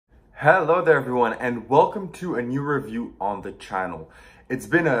Hello there everyone, and welcome to a new review on the channel. It's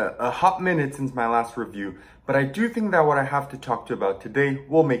been a hot minute since my last review, but I do think that what I have to talk to you about today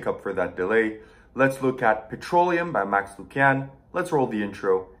will make up for that delay. Let's look at Petroleum by Lukian. Let's roll the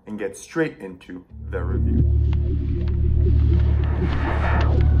intro and get straight into the review.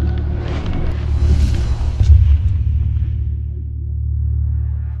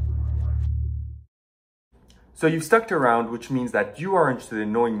 So you've stuck around, which means that you are interested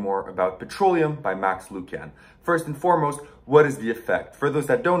in knowing more about Petroleum by Lukian. First and foremost, what is the effect? For those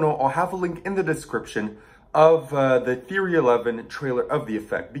that don't know, I'll have a link in the description of the Theory 11 trailer of the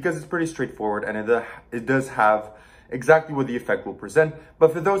effect, because it's pretty straightforward and it does have exactly what the effect will present.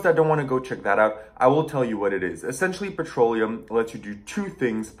 But for those that don't want to go check that out, I will tell you what it is. Essentially, Petroleum lets you do two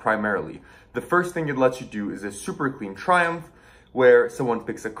things primarily. The first thing it lets you do is a super clean triumph, where someone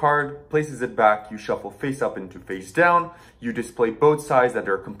picks a card, places it back, you shuffle face up into face down, you display both sides that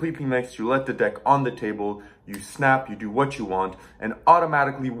are completely mixed, you let the deck on the table, you snap, you do what you want, and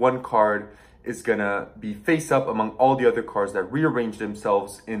automatically one card is gonna be face up among all the other cards that rearrange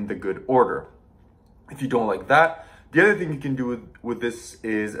themselves in the good order. If you don't like that, the other thing you can do with this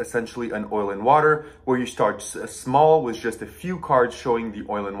is essentially an oil and water, where you start small with just a few cards showing the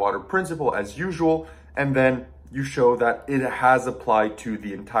oil and water principle as usual, and then you show that it has applied to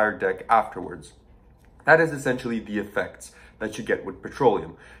the entire deck afterwards. That is essentially the effects that you get with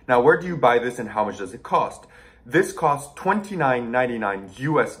Petroleum. Now, where do you buy this and how much does it cost? This costs $29.99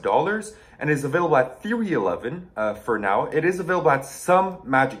 US and is available at Theory 11 for now. It is available at some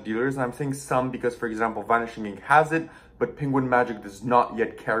Magic dealers, and I'm saying some because, for example, Vanishing Ink has it, but Penguin Magic does not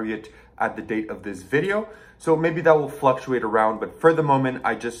yet carry it at the date of this video. So maybe that will fluctuate around, but for the moment,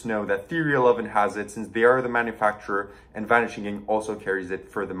 I just know that Theory 11 has it since they are the manufacturer, and Vanishing Ink also carries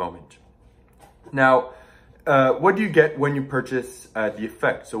it for the moment. Now, what do you get when you purchase the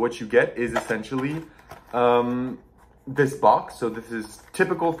effect? So what you get is essentially this box. So this is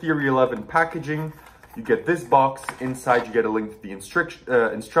typical Theory 11 packaging. You get this box. Inside, you get a link to the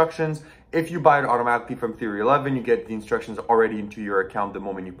instructions. If you buy it automatically from Theory 11, you get the instructions already into your account the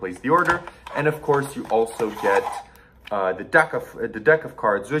moment you place the order. And of course, you also get the deck of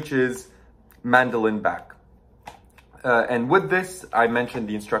cards, which is mandolin back. And with this, I mentioned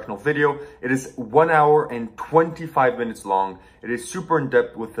the instructional video. It is 1 hour and 25 minutes long. It is super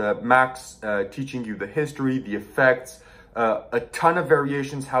in-depth with Max teaching you the history, the effects, a ton of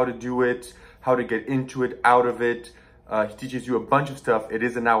variations, how to do it, how to get into it, out of it. He teaches you a bunch of stuff. It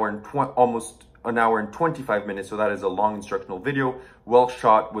is almost an hour and 25 minutes, so that is a long instructional video, well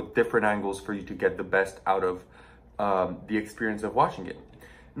shot with different angles for you to get the best out of the experience of watching it.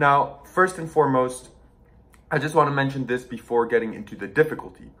 Now, first and foremost, I just want to mention this before getting into the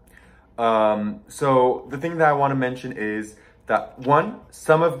difficulty. So the thing that I want to mention is that, one,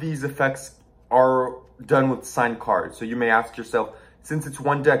 some of these effects are done with signed cards. So you may ask yourself, since it's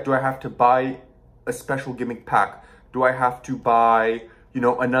one deck, do I have to buy a special gimmick pack? Do I have to buy,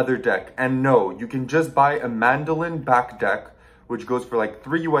 another deck? And no, you can just buy a mandolin back deck, which goes for like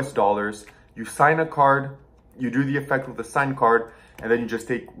 $3 US. You sign a card, you do the effect with a signed card, and then you just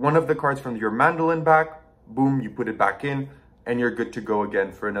take one of the cards from your mandolin back, boom, you put it back in, and you're good to go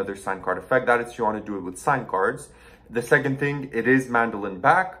again for another signed card effect. That is if you want to do it with signed cards. The second thing, it is mandolin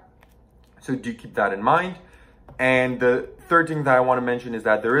back, so do keep that in mind. And the third thing that I want to mention is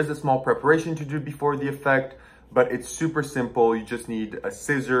that there is a small preparation to do before the effect, but it's super simple. You just need a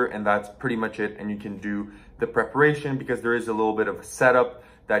scissor and that's pretty much it. And you can do the preparation because there is a little bit of a setup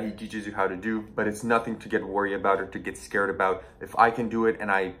that he teaches you how to do, but it's nothing to get worried about or to get scared about. If I can do it and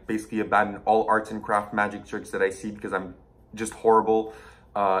I basically abandon all arts and craft magic tricks that I see because I'm just horrible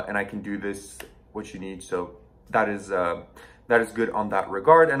and I can do this, what you need. So that is good on that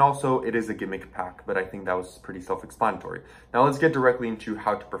regard. And also it is a gimmick pack, but I think that was pretty self-explanatory. Now let's get directly into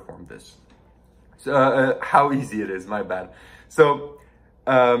how to perform this. So, how easy it is, my bad. So,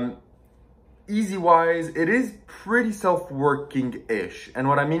 easy-wise, it is pretty self-working-ish. And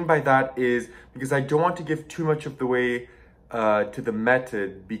what I mean by that is, because I don't want to give too much of the way to the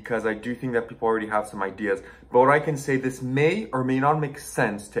method, because I do think that people already have some ideas. But what I can say, this may or may not make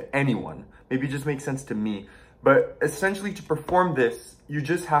sense to anyone. Maybe it just makes sense to me. But essentially, to perform this, you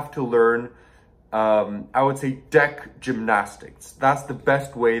just have to learn, I would say, deck gymnastics. That's the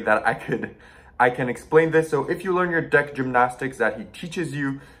best way that I can explain this. So if you learn your deck gymnastics that he teaches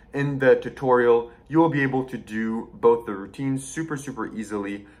you in the tutorial, you will be able to do both the routines super, super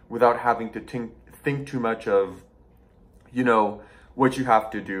easily without having to think too much of, what you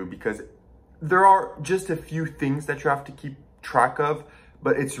have to do, because there are just a few things that you have to keep track of,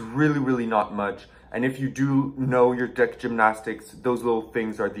 but it's really, really not much. And if you do know your deck gymnastics, those little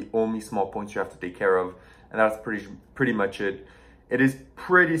things are the only small points you have to take care of. And that's pretty much it. It is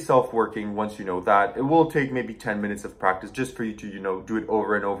pretty self-working once you know that. It will take maybe 10 minutes of practice just for you to, do it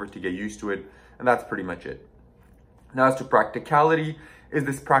over and over to get used to it. And that's pretty much it. Now, as to practicality, is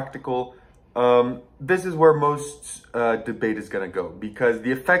this practical? This is where most debate is going to go, because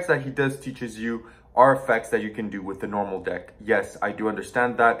the effects that he does teaches you are effects that you can do with the normal deck. Yes, I do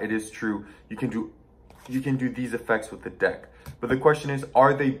understand that. It is true. You can do these effects with the deck. But the question is,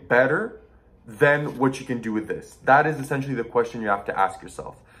 are they better than what you can do with this? That is essentially the question you have to ask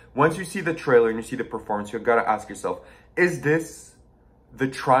yourself. Once you see the trailer and you see the performance, you've got to ask yourself, is this the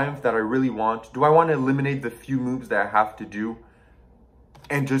triumph that I really want? Do I want to eliminate the few moves that I have to do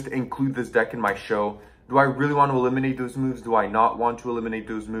and just include this deck in my show? Do I really want to eliminate those moves? Do I not want to eliminate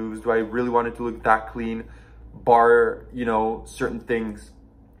those moves? Do I really want it to look that clean, bar, certain things?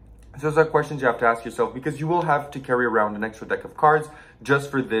 So those are questions you have to ask yourself, because you will have to carry around an extra deck of cards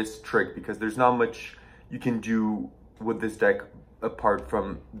just for this trick, because there's not much you can do with this deck apart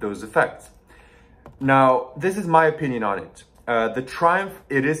from those effects. Now, this is my opinion on it. The Triumph,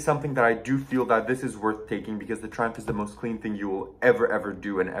 it is something that I do feel that this is worth taking, because the Triumph is the most clean thing you will ever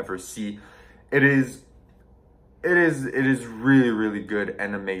do and ever see. It is really, really good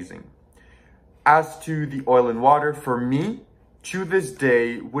and amazing. As to the Oil and Water, for me, to this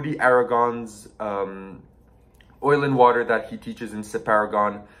day, Woody Aragon's Oil and Water that he teaches in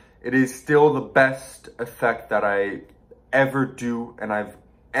Separagon, it is still the best effect that I ever do and I've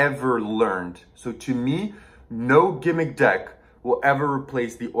ever learned. So to me, no gimmick deck will ever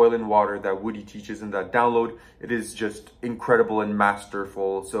replace the Oil and Water that Woody teaches in that download. It is just incredible and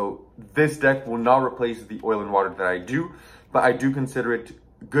masterful. So this deck will not replace the Oil and Water that I do, but I do consider it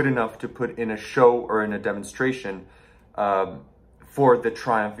good enough to put in a show or in a demonstration for the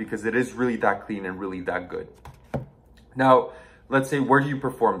Triumph, because it is really that clean and really that good. Now, let's say, where do you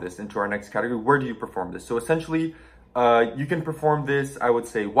perform this? Into our next category, where do you perform this? So essentially, you can perform this, I would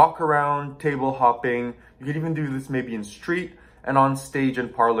say, walk around, table hopping. You could even do this maybe in street, and on stage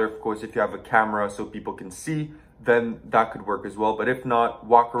and parlor, of course, if you have a camera so people can see, then that could work as well. But if not,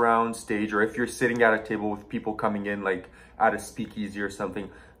 walk around stage, or if you're sitting at a table with people coming in, like at a speakeasy or something,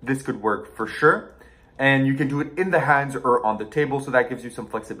 this could work for sure. And you can do it in the hands or on the table, so that gives you some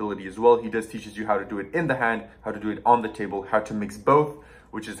flexibility as well. He does teaches you how to do it in the hand, how to do it on the table, how to mix both,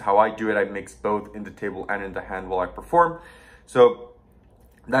 which is how I do it. I mix both in the table and in the hand while I perform. So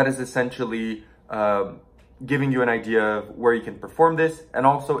that is essentially giving you an idea of where you can perform this. And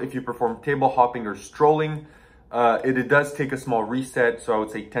also, if you perform table hopping or strolling, it does take a small reset. So I would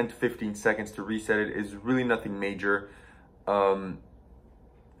say 10 to 15 seconds to reset it is really nothing major.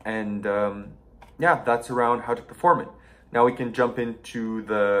 Yeah, that's around how to perform it. Now we can jump into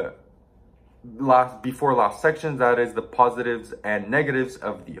the before last section, that is the positives and negatives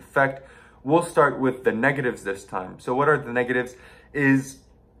of the effect. We'll start with the negatives this time. So what are the negatives? Is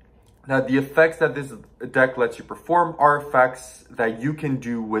that the effects that this deck lets you perform are effects that you can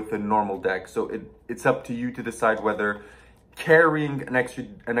do with a normal deck. So it's up to you to decide whether carrying an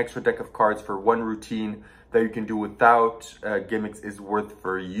extra deck of cards for one routine that you can do without gimmicks is worth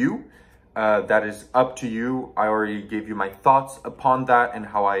for you. That is up to you. I already gave you my thoughts upon that and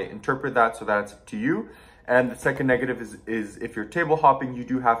how I interpret that, so that's up to you. And the second negative is if you're table hopping, you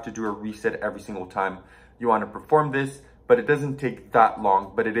do have to do a reset every single time you want to perform this, but it doesn't take that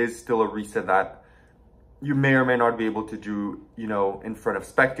long, but it is still a reset that you may or may not be able to do, in front of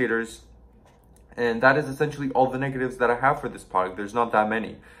spectators. And that is essentially all the negatives that I have for this product. There's not that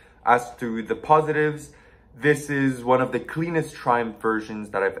many. As to the positives, this is one of the cleanest Triumph versions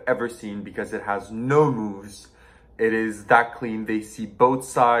that I've ever seen, because it has no moves. It is that clean. They see both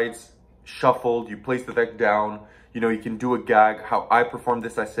sides shuffled. You place the deck down. You can do a gag. How I perform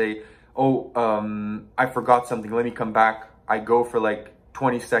this, I say, I forgot something. Let me come back. I go for like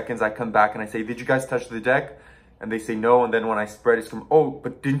 20 seconds. I come back and I say, did you guys touch the deck? And they say no. And then when I spread, it's from,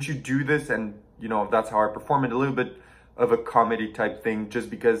 but didn't you do this? And, that's how I perform it. A little bit of a comedy type thing,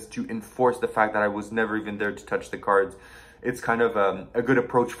 just because to enforce the fact that I was never even there to touch the cards. It's kind of a good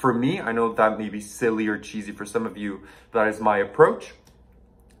approach for me. I know that may be silly or cheesy for some of you. That is my approach.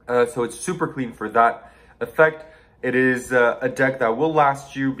 So it's super clean for that effect. It is a deck that will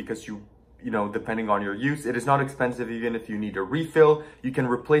last you, because depending on your use. It is not expensive. Even if you need a refill, you can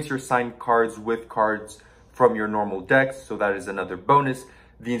replace your signed cards with cards from your normal decks. So that is another bonus.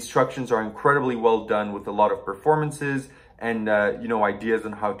 The instructions are incredibly well done, with a lot of performances and, ideas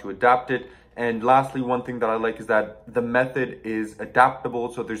on how to adapt it. And lastly, one thing that I like is that the method is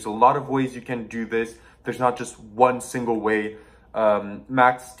adaptable. So there's a lot of ways you can do this. There's not just one single way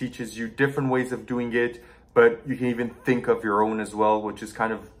Max teaches you different ways of doing it, but you can even think of your own as well, which is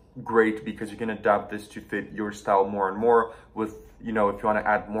kind of great because you can adapt this to fit your style more and more with, you know, if you want to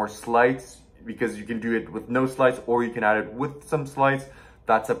add more slides, because you can do it with no slides or you can add it with some slides.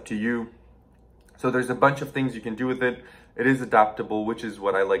 That's up to you. So there's a bunch of things you can do with it. It is adaptable, which is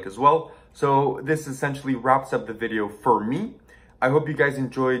what I like as well. So this essentially wraps up the video for me. I hope you guys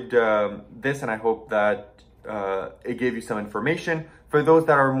enjoyed this, and I hope that it gave you some information. For those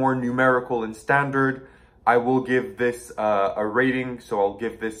that are more numerical and standard, I will give this a rating. So I'll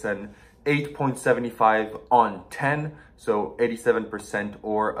give this an 8.75 on 10. So 87%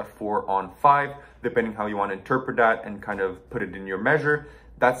 or a 4 on 5, depending how you want to interpret that and kind of put it in your measure.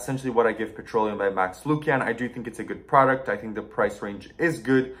 That's essentially what I give Petroleum by Max Lukian. I do think it's a good product. I think the price range is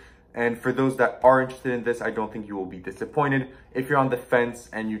good. And for those that are interested in this, I don't think you will be disappointed. If you're on the fence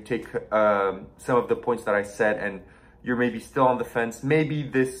and you take some of the points that I said and you're maybe still on the fence, maybe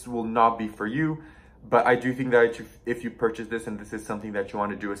this will not be for you. But I do think that if you purchase this and this is something that you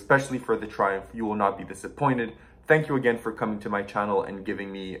want to do, especially for the Triumph, you will not be disappointed. Thank you again for coming to my channel and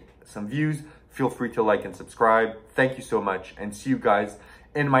giving me some views. Feel free to like and subscribe. Thank you so much, and see you guys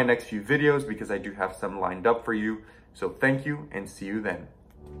in my next few videos because I do have some lined up for you. So thank you and see you then.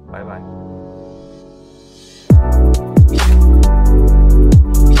 Bye bye.